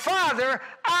God the Father,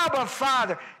 Abba,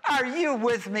 Father. Are you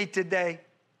with me today?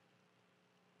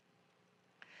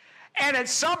 And at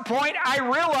some point, I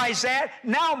realized that.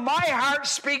 Now my heart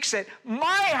speaks it. My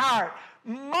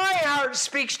heart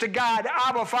speaks to God,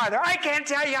 Abba, Father. I can't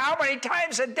tell you how many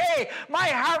times a day my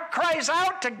heart cries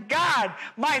out to God,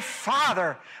 my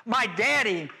Father, my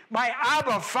Daddy, my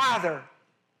Abba, Father,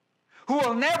 who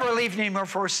will never leave me nor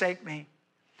forsake me,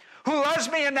 who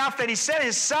loves me enough that he sent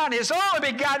his Son, his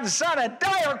only begotten Son, to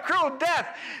die a cruel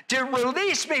death to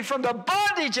release me from the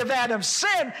bondage of Adam's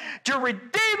sin, to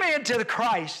redeem me into the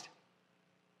Christ.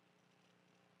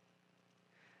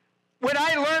 When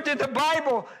I learned in the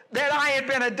Bible that I had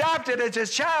been adopted as a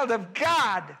child of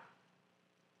God,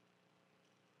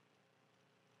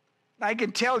 I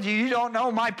can tell you, you don't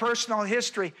know my personal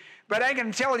history, but I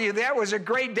can tell you that was a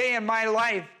great day in my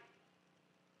life.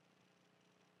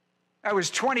 I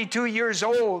was 22 years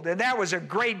old, and that was a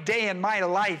great day in my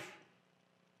life.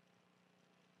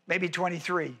 Maybe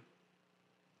 23. It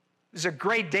was a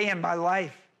great day in my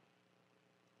life.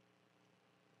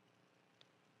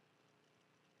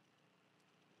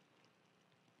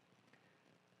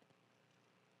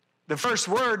 The first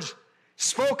words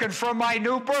spoken from my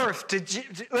new birth.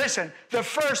 Listen, the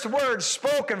first words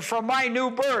spoken from my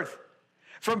new birth,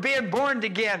 from being born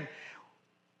again,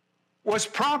 was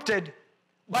prompted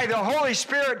by the Holy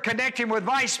Spirit connecting with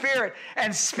my spirit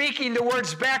and speaking the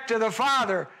words back to the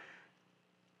Father,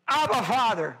 Abba,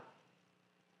 Father.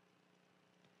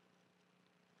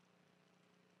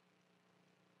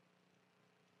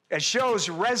 It shows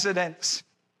residence.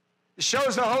 It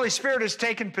shows the Holy Spirit has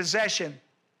taken possession.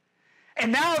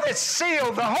 And now that's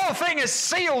sealed. The whole thing is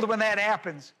sealed when that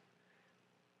happens.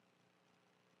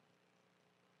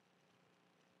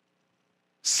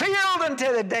 Sealed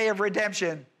until the day of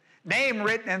redemption. Name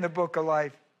written in the book of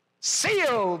life.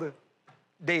 Sealed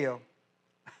deal.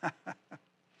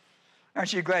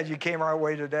 Aren't you glad you came our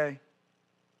way today?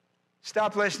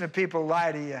 Stop listening to people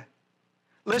lie to you.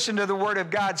 Listen to the Word of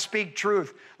God speak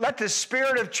truth. Let the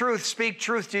Spirit of truth speak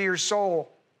truth to your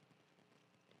soul.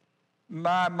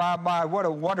 My, what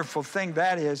a wonderful thing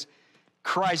that is.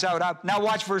 Cries out. Now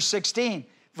watch verse 16.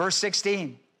 Verse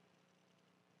 16.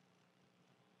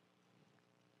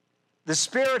 The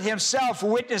Spirit himself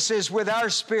witnesses with our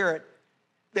spirit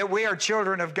that we are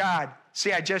children of God.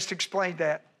 See, I just explained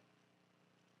that.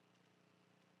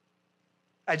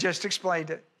 I just explained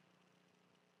it.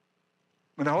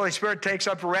 When the Holy Spirit takes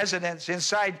up residence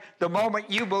inside the moment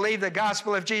you believe the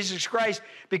gospel of Jesus Christ,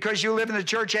 because you live in the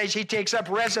church age, he takes up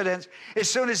residence. As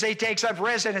soon as he takes up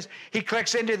residence, he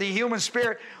clicks into the human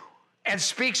spirit and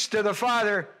speaks to the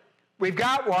Father. We've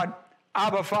got one,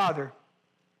 Abba, Father.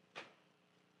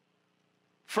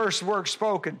 First word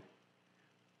spoken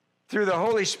through the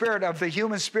Holy Spirit of the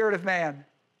human spirit of man.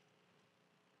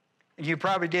 And you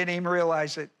probably didn't even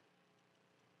realize it.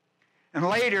 And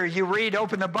later you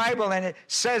open the Bible, and it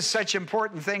says such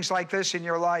important things like this in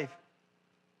your life.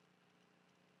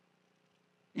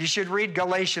 You should read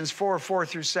Galatians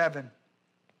 4:4-7,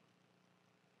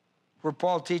 where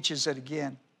Paul teaches it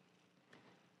again.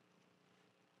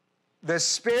 The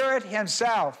Spirit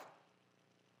himself,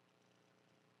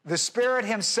 the Spirit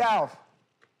himself,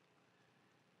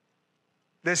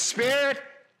 the Spirit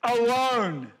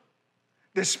alone,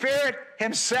 the Spirit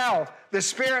himself, the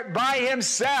Spirit by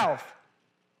himself.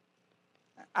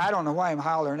 I don't know why I'm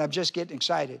hollering. I'm just getting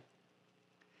excited.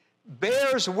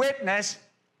 Bears witness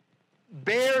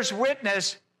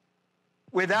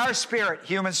with our spirit,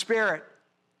 human spirit,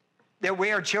 that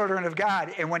we are children of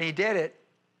God. And when he did it,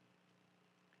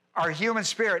 our human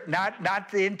spirit, not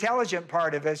the intelligent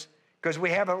part of us, because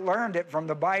we haven't learned it from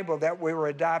the Bible that we were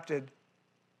adopted,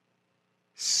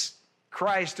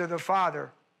 Christ to the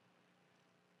Father.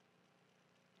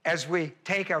 As we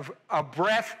take a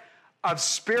breath of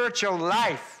spiritual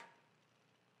life,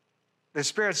 the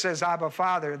Spirit says, Abba,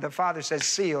 Father. The Father says,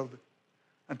 sealed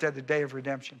until the day of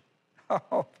redemption.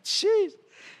 Oh, jeez.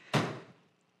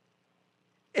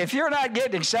 If you're not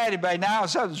getting excited by now,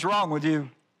 something's wrong with you.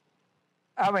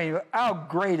 I mean, how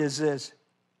great is this?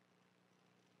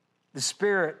 The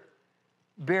Spirit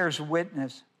bears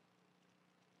witness.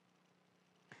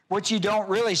 What you don't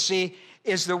really see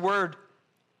is the word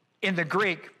in the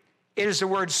Greek. It is the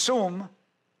word sum,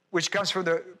 which comes from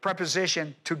the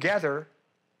preposition together,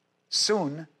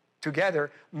 soon, together,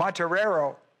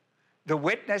 martyrero, the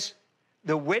witness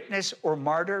or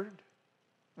martyred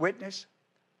witness,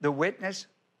 the witness.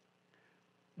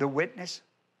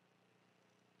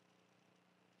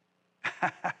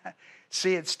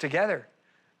 See, it's together.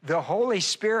 The Holy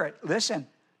Spirit, listen,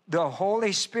 the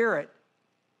Holy Spirit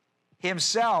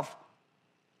himself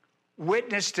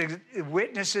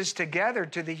witnesses together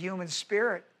to the human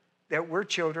spirit that we're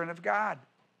children of God.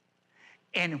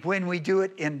 And when we do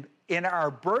it in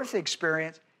our birth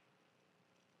experience,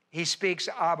 he speaks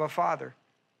Abba, Father.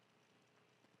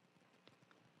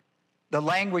 The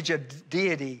language of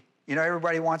deity. You know,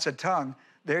 everybody wants a tongue.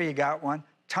 There you got one.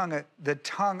 The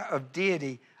tongue of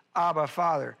deity, Abba,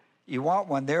 Father. You want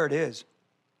one, there it is.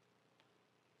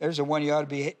 There's the one you ought to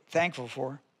be thankful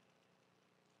for.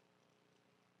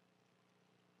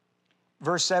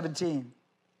 Verse 17.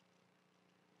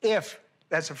 If,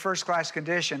 that's a first-class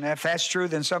condition. If that's true,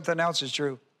 then something else is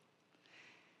true.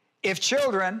 If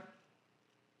children,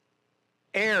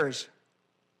 heirs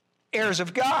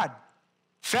of God,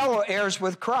 fellow heirs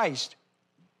with Christ.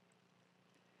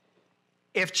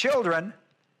 If children,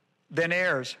 then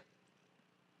heirs.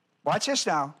 Watch this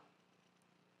now.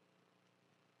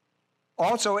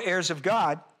 Also heirs of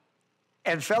God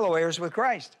and fellow heirs with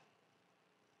Christ.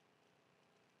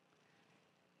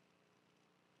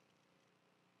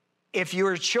 If you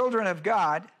are children of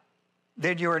God,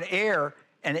 then you're an heir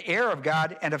of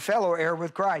God, and a fellow heir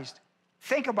with Christ.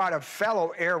 Think about a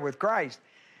fellow heir with Christ.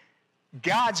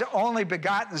 God's only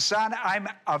begotten Son, I'm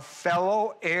a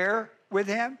fellow heir with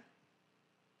him.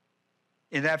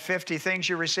 In that 50 things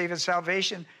you receive in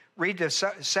salvation, read the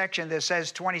section that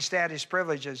says 20 status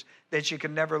privileges that you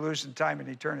can never lose in time and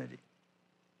eternity.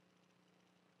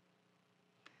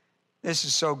 This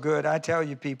is so good, I tell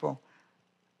you, people.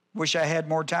 Wish I had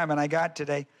more time than I got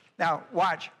today. Now,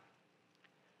 watch.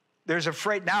 There's a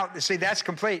phrase. Now, see, that's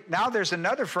complete. Now there's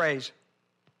another phrase.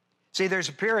 See, there's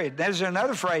a period. There's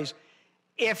another phrase.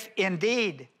 If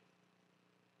indeed.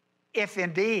 If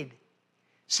indeed.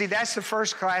 See, that's the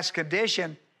first-class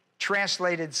condition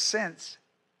translated since.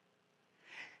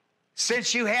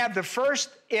 Since you have the first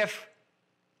if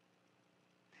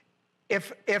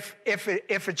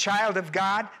a child of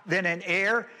God, then an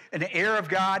heir of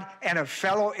God, and a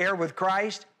fellow heir with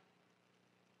Christ.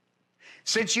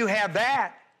 Since you have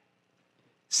that,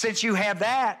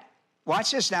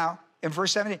 watch this now in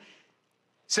verse 17.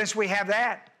 Since we have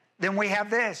that, then we have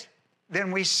this.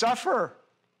 then we suffer.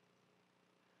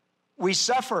 We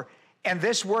suffer. And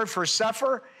this word for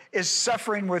suffer is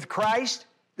suffering with Christ,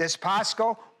 this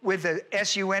Pasco, with the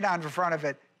S-U-N on the front of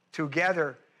it,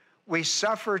 together. We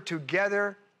suffer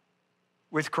together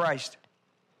with Christ.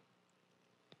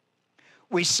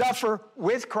 We suffer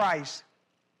with Christ.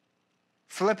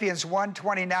 Philippians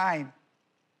 1:29.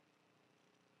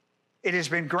 It has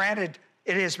been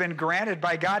granted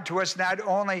by God to us not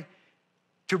only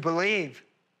to believe,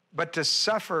 but to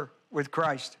suffer with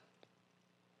Christ.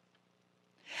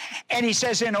 And he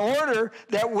says, in order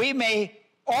that we may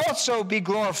also be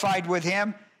glorified with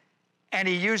him, and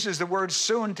he uses the word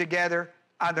soon together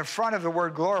on the front of the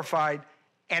word glorified,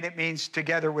 and it means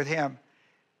together with him.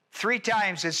 3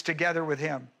 times it's together with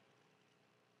him.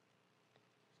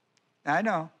 I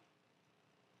know.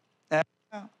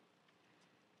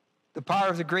 The power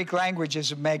of the Greek language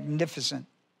is magnificent.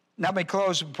 Now let me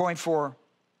close with point 4.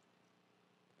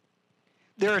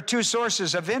 There are 2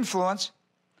 sources of influence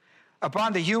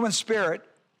upon the human spirit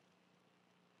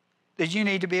that you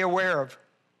need to be aware of.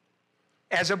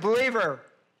 As a believer,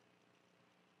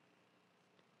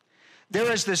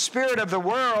 there is the spirit of the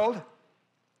world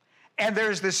and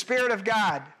there's the Spirit of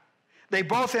God. They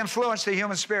both influence the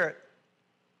human spirit.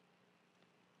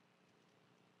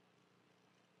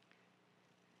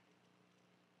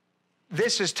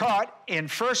 This is taught in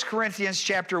 1 Corinthians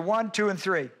chapter 1, 2, and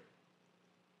 3.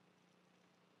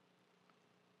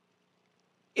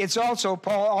 It's also,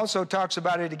 Paul also talks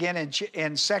about it again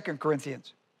in 2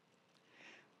 Corinthians.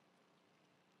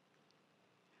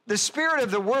 The spirit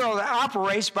of the world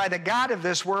operates by the god of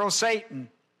this world, Satan.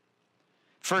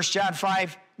 1 John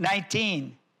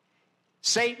 5:19.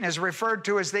 Satan is referred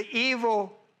to as the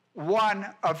evil one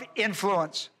of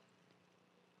influence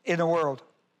in the world.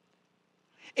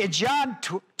 In John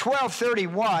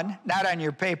 12:31, not on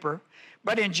your paper,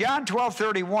 but in John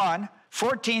 12:31,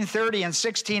 14:30, and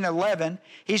 16:11,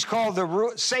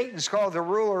 Satan's called the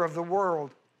ruler of the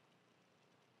world.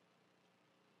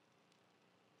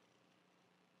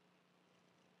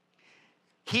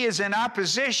 He is in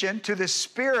opposition to the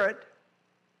Spirit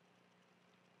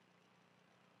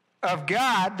of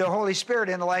God, the Holy Spirit,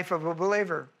 in the life of a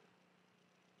believer.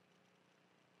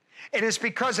 It is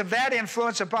because of that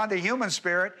influence upon the human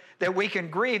spirit that we can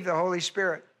grieve the Holy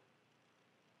Spirit.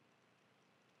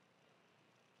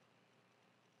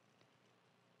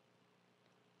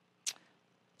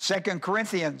 Second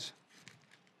Corinthians,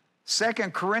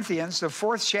 the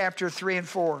 4th chapter, 3 and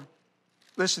 4.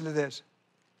 Listen to this.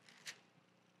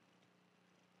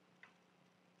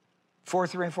 4,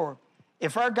 3, and 4.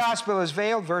 If our gospel is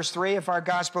veiled, verse 3, if our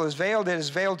gospel is veiled, it is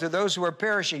veiled to those who are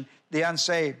perishing, the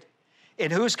unsaved, in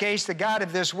whose case the god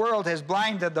of this world has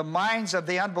blinded the minds of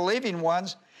the unbelieving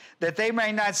ones, that they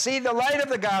may not see the light of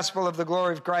the gospel of the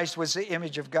glory of Christ, which is the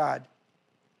image of God.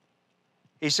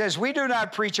 He says, we do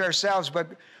not preach ourselves,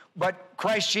 but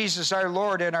Christ Jesus our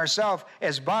Lord, and ourselves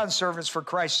as bondservants for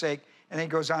Christ's sake. And he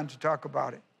goes on to talk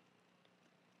about it.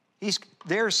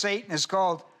 There Satan is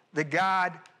called the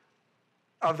god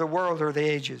of the world or the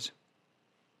ages.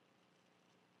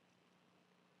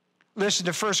 Listen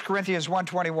to 1 Corinthians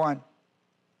 1:21.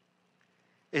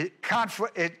 It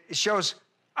shows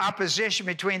opposition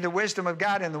between the wisdom of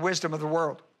God and the wisdom of the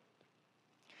world.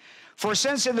 For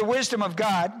since in the wisdom of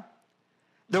God,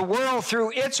 the world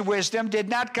through its wisdom did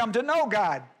not come to know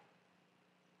God.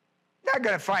 Not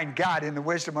going to find God in the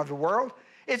wisdom of the world.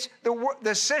 It's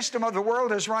the system of the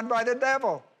world is run by the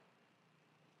devil.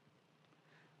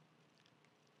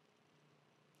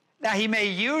 Now, he may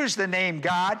use the name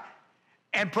God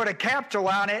and put a capital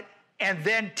on it and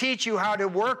then teach you how to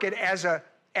work it as a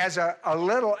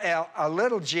little L, a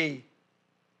little g.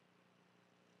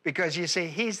 Because you see,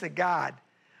 he's the God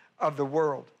of the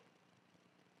world.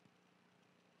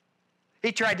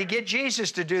 He tried to get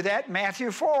Jesus to do that in Matthew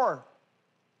 4.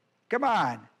 Come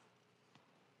on.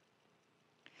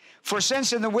 For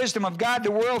since in the wisdom of God, the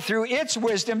world through its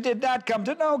wisdom did not come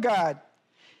to know God,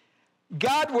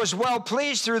 God was well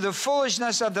pleased through the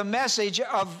foolishness of the message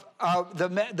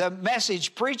the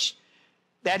message preached,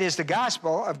 that is the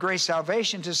gospel of grace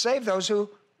salvation, to save those who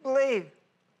believe.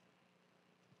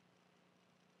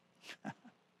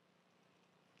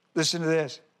 Listen to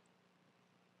this.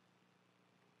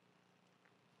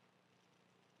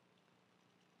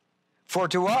 For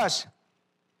to us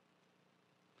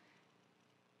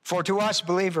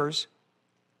believers,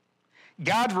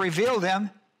 God revealed them.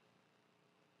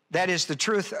 That is the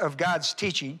truth of God's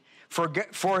teaching. For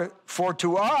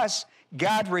to us,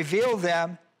 God revealed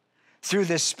them through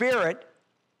the Spirit,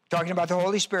 talking about the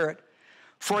Holy Spirit.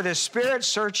 For the Spirit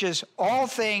searches all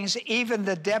things, even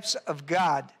the depths of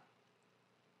God.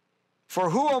 For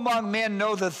who among men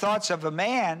know the thoughts of a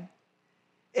man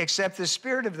except the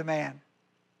spirit of the man?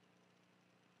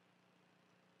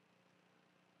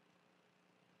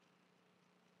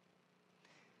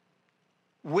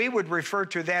 We would refer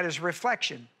to that as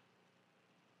reflection.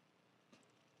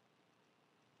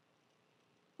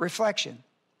 Reflection.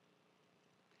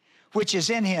 Which is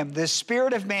in him, the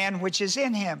spirit of man which is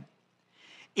in him.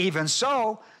 Even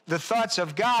so, the thoughts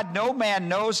of God no man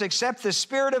knows except the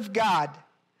Spirit of God.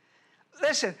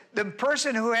 Listen, the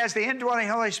person who has the indwelling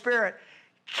Holy Spirit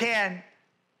can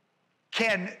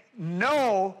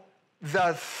know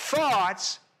the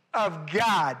thoughts of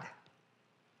God.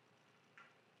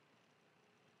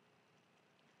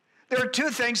 There are two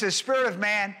things the spirit of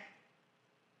man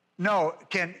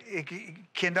can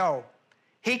know.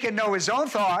 He can know his own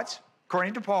thoughts,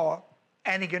 according to Paul,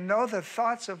 and he can know the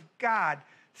thoughts of God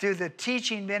through the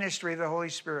teaching ministry of the Holy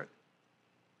Spirit.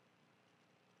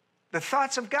 The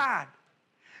thoughts of God.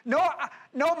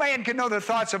 No man can know the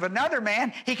thoughts of another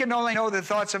man. He can only know the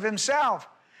thoughts of himself.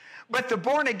 But the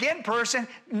born-again person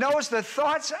knows the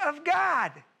thoughts of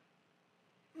God.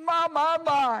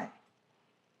 My.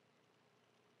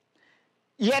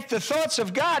 Yet the thoughts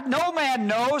of God no man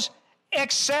knows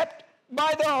except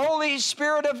by the Holy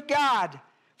Spirit of God.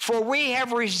 For we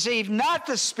have received not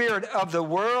the spirit of the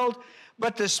world,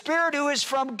 but the Spirit who is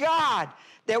from God,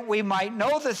 that we might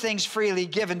know the things freely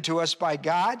given to us by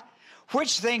God,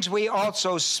 which things we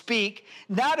also speak,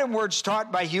 not in words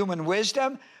taught by human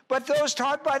wisdom, but those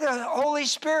taught by the Holy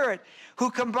Spirit,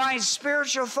 who combines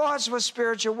spiritual thoughts with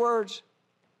spiritual words.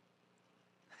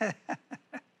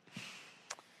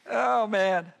 Oh,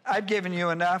 man, I've given you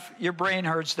enough. Your brain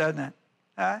hurts, doesn't it?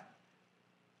 Huh?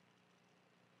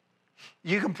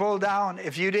 You can pull down.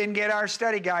 If you didn't get our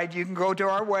study guide, you can go to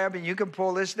our web and you can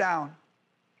pull this down.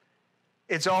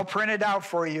 It's all printed out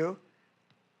for you.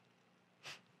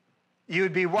 You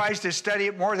would be wise to study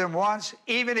it more than once.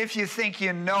 Even if you think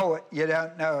you know it, you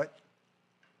don't know it.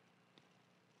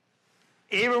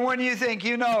 Even when you think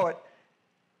you know it,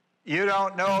 you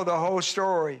don't know the whole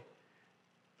story.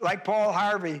 Like Paul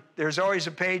Harvey, there's always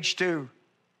a page 2.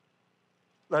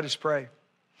 Let us pray.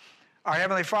 Our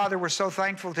Heavenly Father, we're so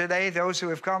thankful today, those who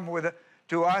have come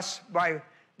to us by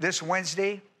this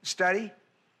Wednesday study,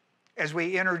 as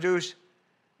we introduce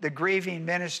the grieving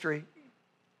ministry.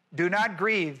 Do not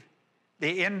grieve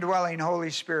the indwelling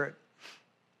Holy Spirit.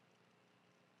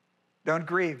 Don't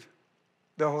grieve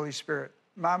the Holy Spirit.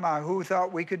 Mama, who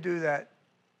thought we could do that?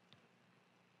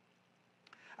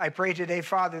 I pray today,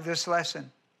 Father, this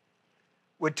lesson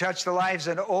would touch the lives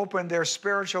and open their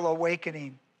spiritual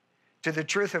awakening to the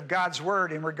truth of God's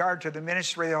word in regard to the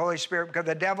ministry of the Holy Spirit, because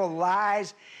the devil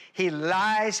lies, he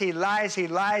lies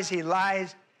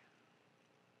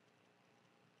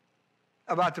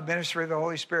about the ministry of the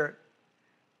Holy Spirit.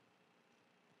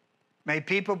 May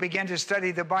people begin to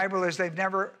study the Bible as they've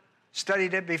never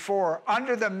studied it before,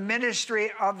 under the ministry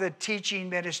of the teaching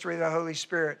ministry of the Holy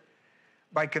Spirit,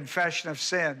 by confession of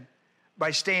sin,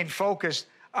 by staying focused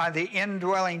on the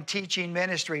indwelling teaching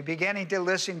ministry, beginning to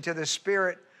listen to the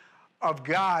Spirit of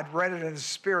God rather than the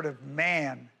spirit of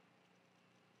man.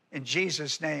 In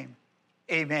Jesus' name,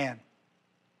 amen.